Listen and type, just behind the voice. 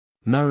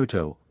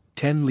Naruto,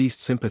 10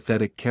 least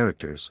sympathetic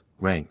characters,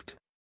 ranked.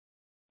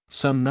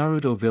 Some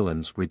Naruto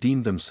villains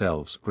redeemed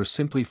themselves or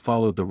simply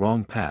followed the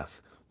wrong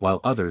path, while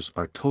others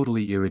are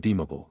totally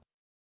irredeemable.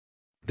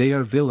 They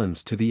are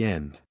villains to the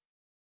end.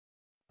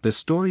 The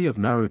story of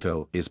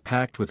Naruto is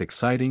packed with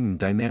exciting and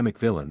dynamic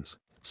villains,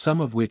 some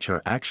of which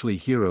are actually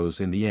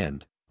heroes in the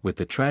end, with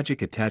the tragic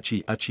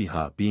Itachi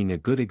Uchiha being a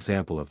good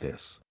example of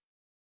this.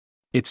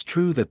 It's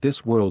true that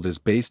this world is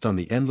based on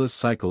the endless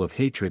cycle of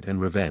hatred and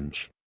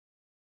revenge.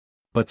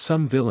 But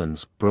some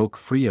villains broke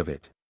free of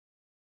it.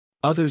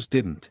 Others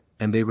didn't,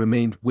 and they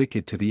remained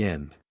wicked to the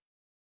end.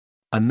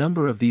 A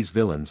number of these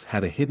villains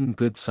had a hidden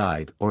good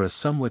side or a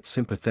somewhat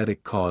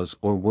sympathetic cause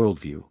or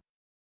worldview.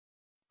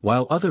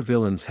 While other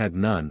villains had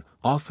none,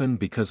 often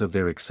because of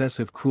their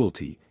excessive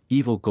cruelty,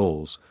 evil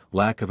goals,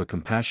 lack of a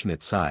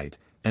compassionate side,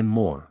 and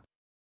more.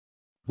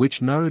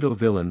 Which Naruto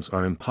villains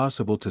are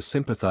impossible to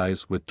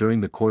sympathize with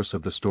during the course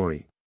of the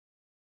story.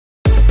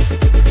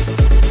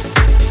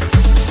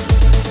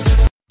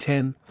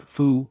 10.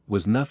 Fu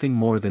was nothing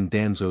more than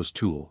Danzo's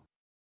tool.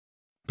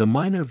 The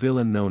minor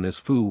villain known as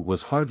Fu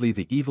was hardly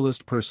the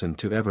evilest person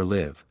to ever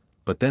live,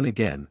 but then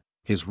again,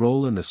 his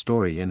role in the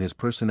story and his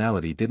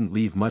personality didn't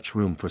leave much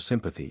room for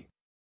sympathy.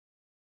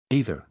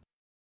 Either.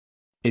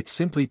 It's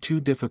simply too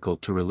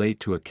difficult to relate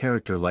to a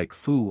character like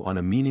Fu on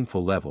a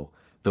meaningful level,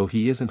 though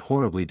he isn't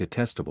horribly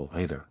detestable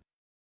either.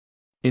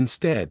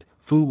 Instead,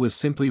 Fu was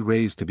simply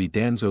raised to be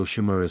Danzo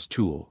Shimura's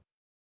tool.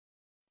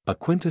 A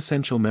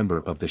quintessential member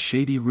of the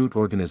shady root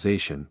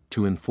organization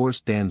to enforce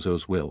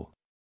Danzo's will.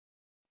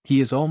 He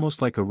is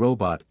almost like a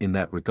robot in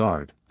that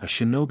regard, a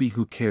shinobi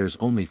who cares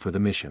only for the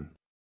mission.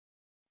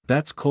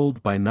 That's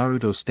cold by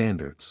Naruto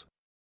standards.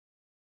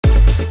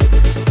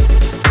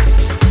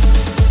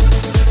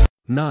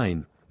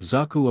 9.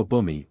 Zaku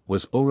Abumi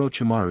was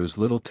Orochimaru's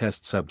little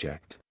test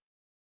subject.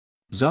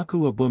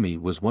 Zaku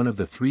Abumi was one of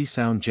the 3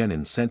 sound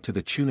genin sent to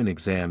the Chunin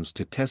exams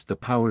to test the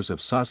powers of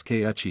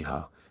Sasuke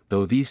Uchiha,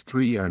 though these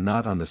 3 are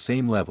not on the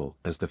same level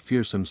as the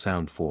fearsome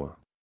Sound 4.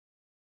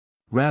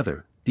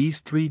 Rather,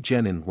 these 3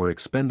 genin were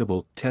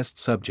expendable test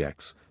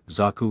subjects,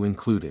 Zaku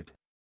included.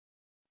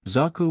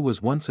 Zaku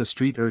was once a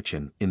street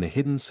urchin in the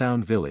hidden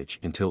Sound village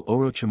until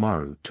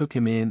Orochimaru took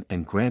him in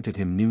and granted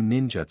him new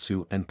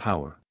ninjutsu and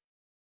power.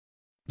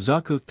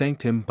 Zaku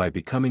thanked him by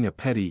becoming a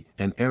petty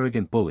and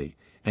arrogant bully,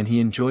 and he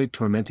enjoyed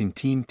tormenting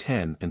Team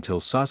 10 until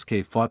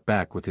Sasuke fought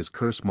back with his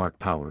curse-marked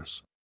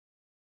powers.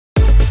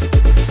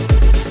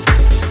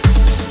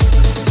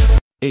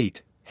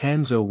 8.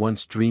 Hanzo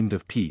once dreamed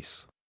of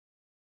peace.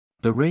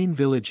 The Rain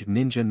Village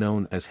ninja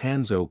known as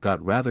Hanzo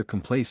got rather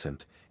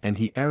complacent, and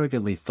he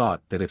arrogantly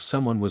thought that if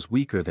someone was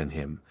weaker than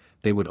him,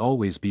 they would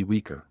always be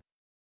weaker.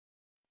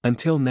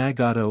 Until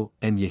Nagato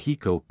and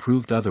Yahiko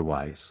proved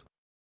otherwise.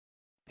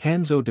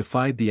 Hanzo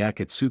defied the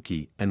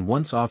Akatsuki and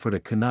once offered a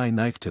kunai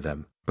knife to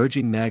them,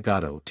 urging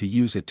Nagato to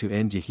use it to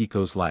end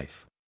Yahiko's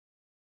life.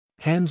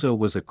 Hanzo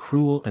was a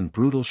cruel and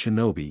brutal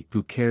shinobi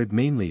who cared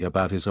mainly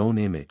about his own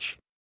image.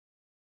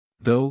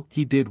 Though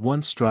he did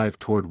once strive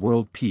toward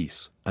world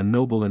peace, a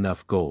noble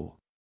enough goal.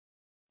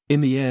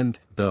 In the end,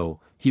 though,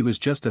 he was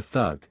just a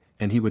thug,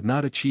 and he would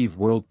not achieve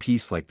world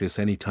peace like this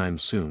anytime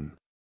soon.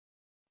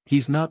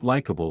 He's not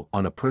likable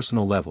on a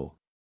personal level.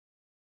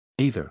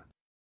 Either.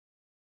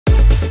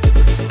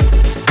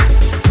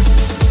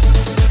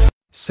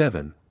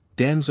 7.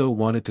 Danzo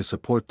wanted to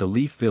support the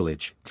Leaf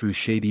Village through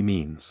shady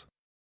means.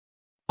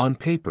 On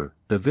paper,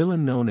 the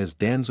villain known as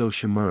Danzo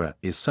Shimura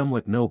is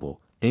somewhat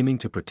noble, aiming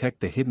to protect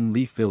the hidden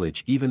Leaf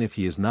Village even if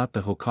he is not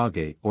the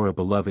Hokage or a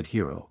beloved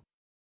hero.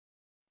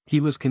 He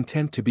was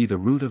content to be the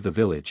root of the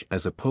village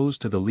as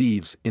opposed to the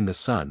leaves in the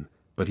sun,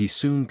 but he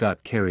soon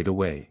got carried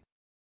away.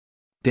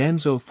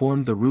 Danzo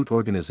formed the root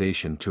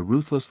organization to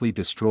ruthlessly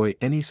destroy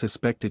any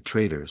suspected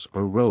traitors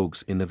or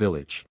rogues in the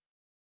village.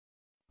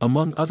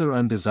 Among other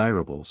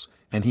undesirables,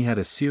 and he had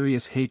a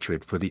serious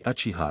hatred for the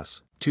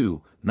Uchihas,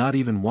 too, not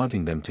even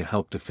wanting them to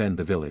help defend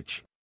the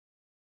village.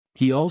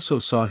 He also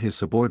saw his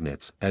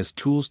subordinates as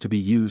tools to be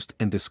used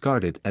and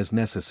discarded as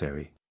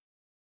necessary.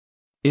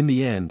 In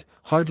the end,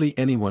 hardly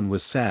anyone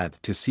was sad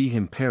to see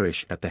him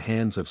perish at the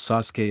hands of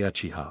Sasuke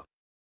Uchiha.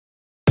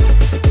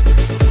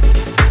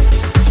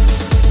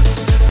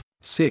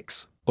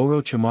 6.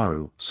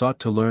 Orochimaru sought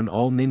to learn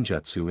all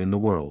ninjutsu in the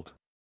world.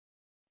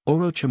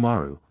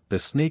 Orochimaru, the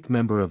snake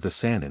member of the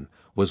Sannin,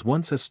 was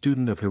once a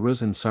student of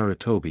Hiruzen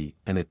Sarutobi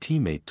and a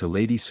teammate to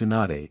Lady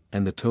Tsunade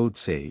and the Toad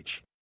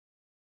Sage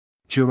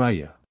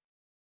Jiraiya.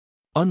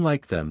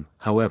 Unlike them,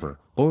 however,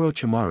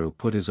 Orochimaru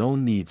put his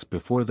own needs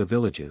before the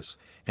village's,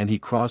 and he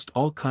crossed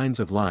all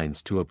kinds of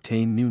lines to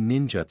obtain new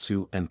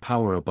ninjutsu and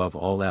power above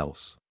all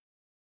else.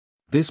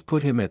 This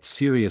put him at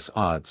serious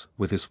odds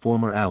with his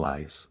former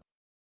allies.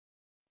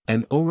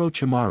 And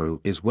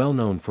Orochimaru is well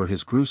known for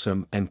his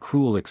gruesome and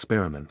cruel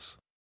experiments.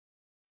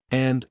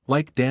 And,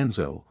 like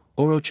Danzo,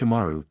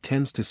 Orochimaru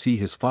tends to see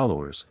his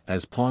followers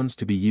as pawns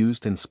to be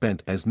used and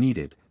spent as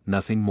needed,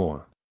 nothing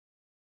more.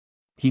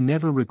 He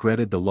never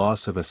regretted the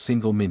loss of a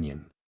single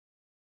minion.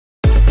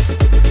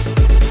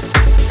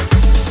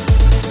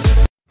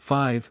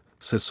 5.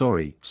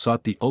 Sasori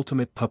sought the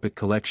ultimate puppet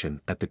collection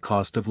at the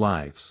cost of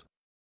lives.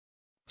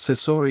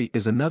 Sasori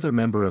is another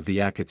member of the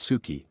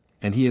Akatsuki,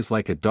 and he is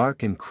like a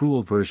dark and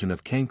cruel version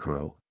of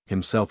Kankuro,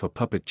 himself a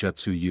puppet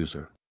jutsu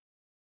user.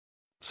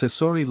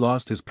 Sasori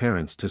lost his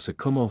parents to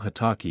Tsukumo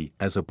Hatake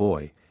as a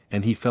boy,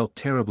 and he felt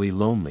terribly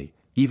lonely,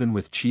 even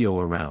with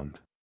Chiyo around.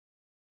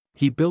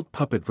 He built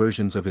puppet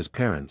versions of his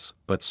parents,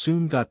 but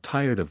soon got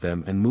tired of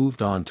them and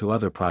moved on to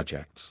other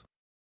projects.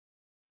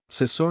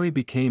 Sasori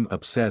became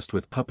obsessed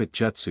with puppet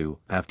jutsu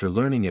after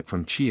learning it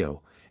from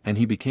Chiyo, and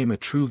he became a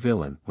true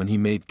villain when he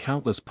made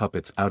countless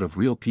puppets out of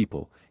real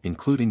people,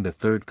 including the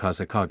third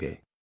Kazekage.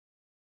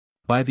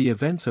 By the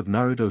events of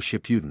Naruto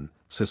Shippuden,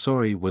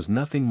 Sasori was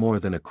nothing more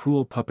than a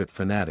cruel puppet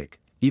fanatic,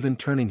 even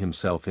turning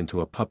himself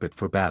into a puppet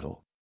for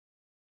battle.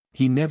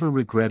 He never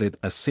regretted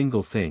a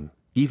single thing,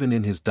 even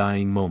in his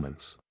dying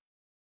moments.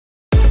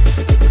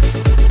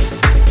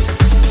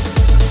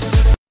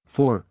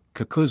 4.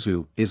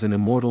 Kakuzu is an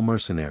immortal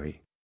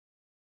mercenary.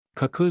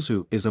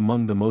 Kakuzu is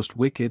among the most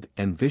wicked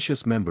and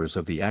vicious members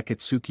of the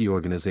Akatsuki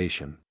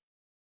organization.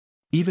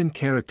 Even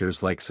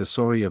characters like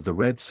Sasori of the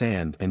Red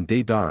Sand and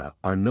Deidara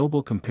are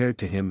noble compared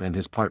to him and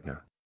his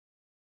partner.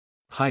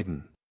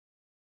 Haiden.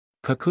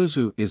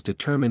 Kakuzu is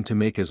determined to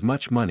make as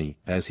much money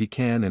as he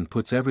can and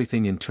puts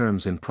everything in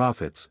terms in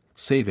profits,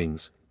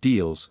 savings,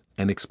 deals,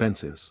 and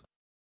expenses.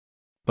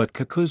 But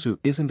Kakuzu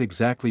isn't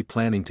exactly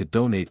planning to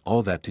donate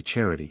all that to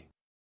charity.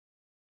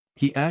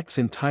 He acts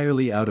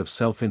entirely out of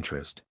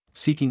self-interest,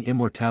 seeking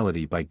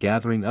immortality by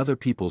gathering other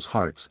people's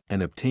hearts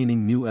and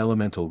obtaining new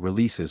elemental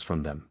releases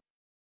from them.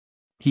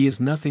 He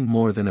is nothing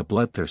more than a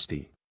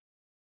bloodthirsty,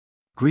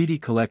 greedy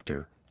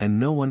collector,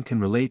 and no one can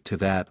relate to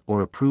that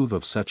or approve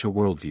of such a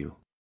worldview.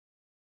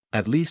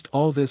 At least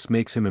all this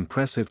makes him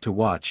impressive to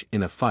watch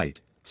in a fight,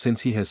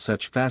 since he has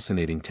such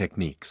fascinating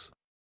techniques.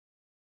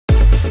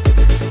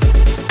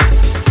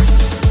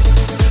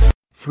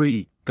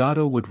 3.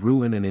 Gato would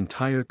ruin an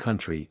entire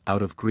country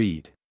out of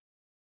greed.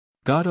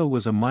 Gato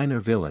was a minor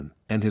villain,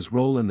 and his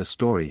role in the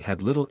story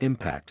had little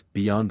impact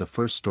beyond the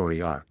first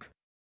story arc.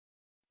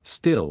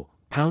 Still,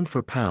 pound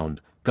for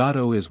pound,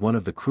 Gato is one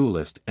of the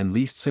cruelest and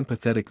least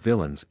sympathetic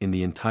villains in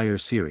the entire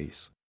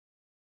series.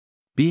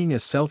 Being a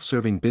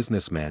self-serving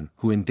businessman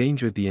who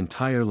endangered the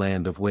entire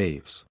land of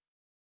waves.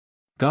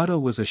 Gato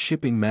was a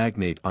shipping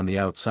magnate on the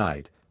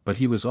outside, but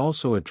he was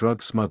also a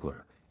drug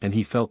smuggler, and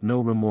he felt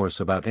no remorse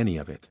about any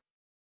of it.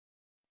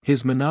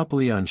 His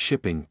monopoly on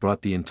shipping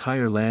brought the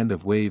entire land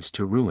of waves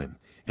to ruin,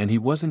 and he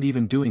wasn't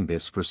even doing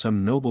this for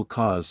some noble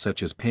cause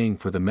such as paying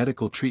for the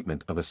medical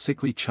treatment of a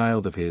sickly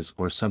child of his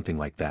or something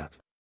like that.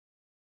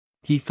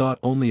 He thought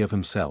only of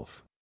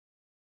himself.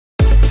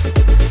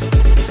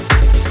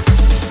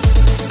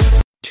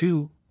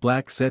 2.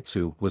 Black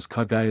Zetsu was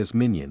Kagaya's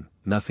minion,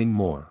 nothing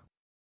more.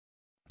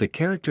 The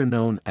character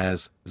known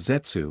as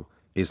Zetsu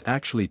is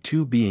actually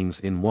two beings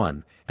in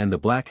one, and the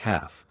black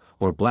half,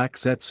 or Black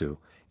Zetsu,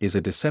 is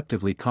a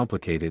deceptively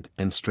complicated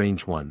and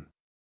strange one.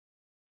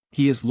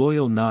 He is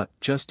loyal not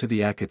just to the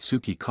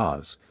Akatsuki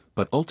cause,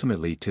 but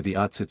ultimately to the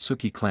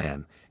Otsutsuki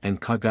clan,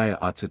 and Kagaya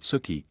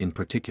Otsutsuki in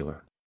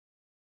particular.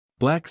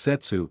 Black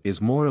Zetsu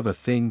is more of a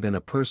thing than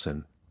a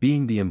person,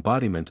 being the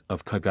embodiment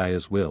of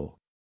Kagaya's will.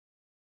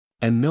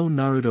 And no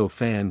Naruto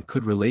fan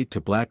could relate to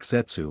Black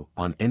Zetsu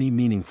on any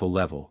meaningful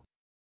level.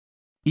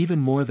 Even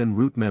more than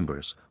root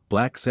members,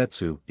 Black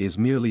Zetsu is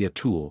merely a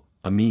tool,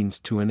 a means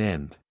to an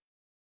end.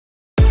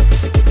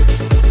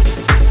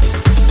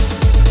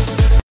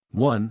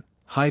 1.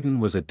 Haiden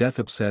was a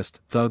death-obsessed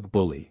thug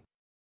bully.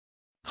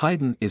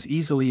 Haiden is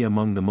easily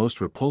among the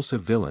most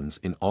repulsive villains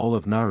in all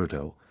of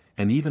Naruto,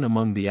 and even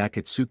among the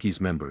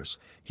Akatsuki's members,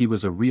 he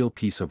was a real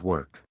piece of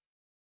work.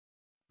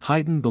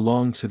 Haiden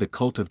belonged to the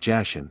cult of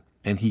Jashin,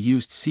 and he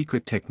used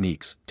secret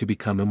techniques to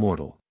become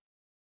immortal.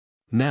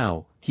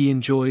 Now, he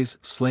enjoys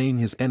slaying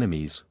his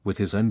enemies with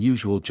his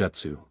unusual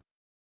jutsu.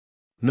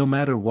 No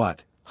matter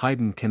what,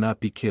 Haiden cannot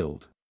be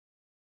killed.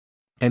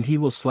 And he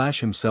will slash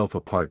himself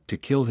apart to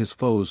kill his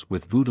foes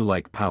with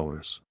voodoo-like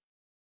powers.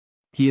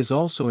 He is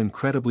also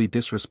incredibly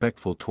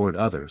disrespectful toward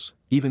others,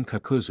 even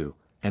Kakuzu,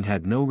 and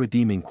had no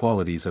redeeming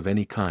qualities of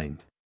any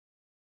kind.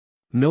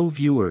 No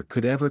viewer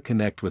could ever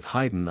connect with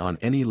Haiden on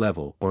any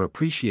level or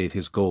appreciate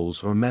his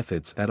goals or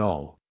methods at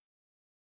all.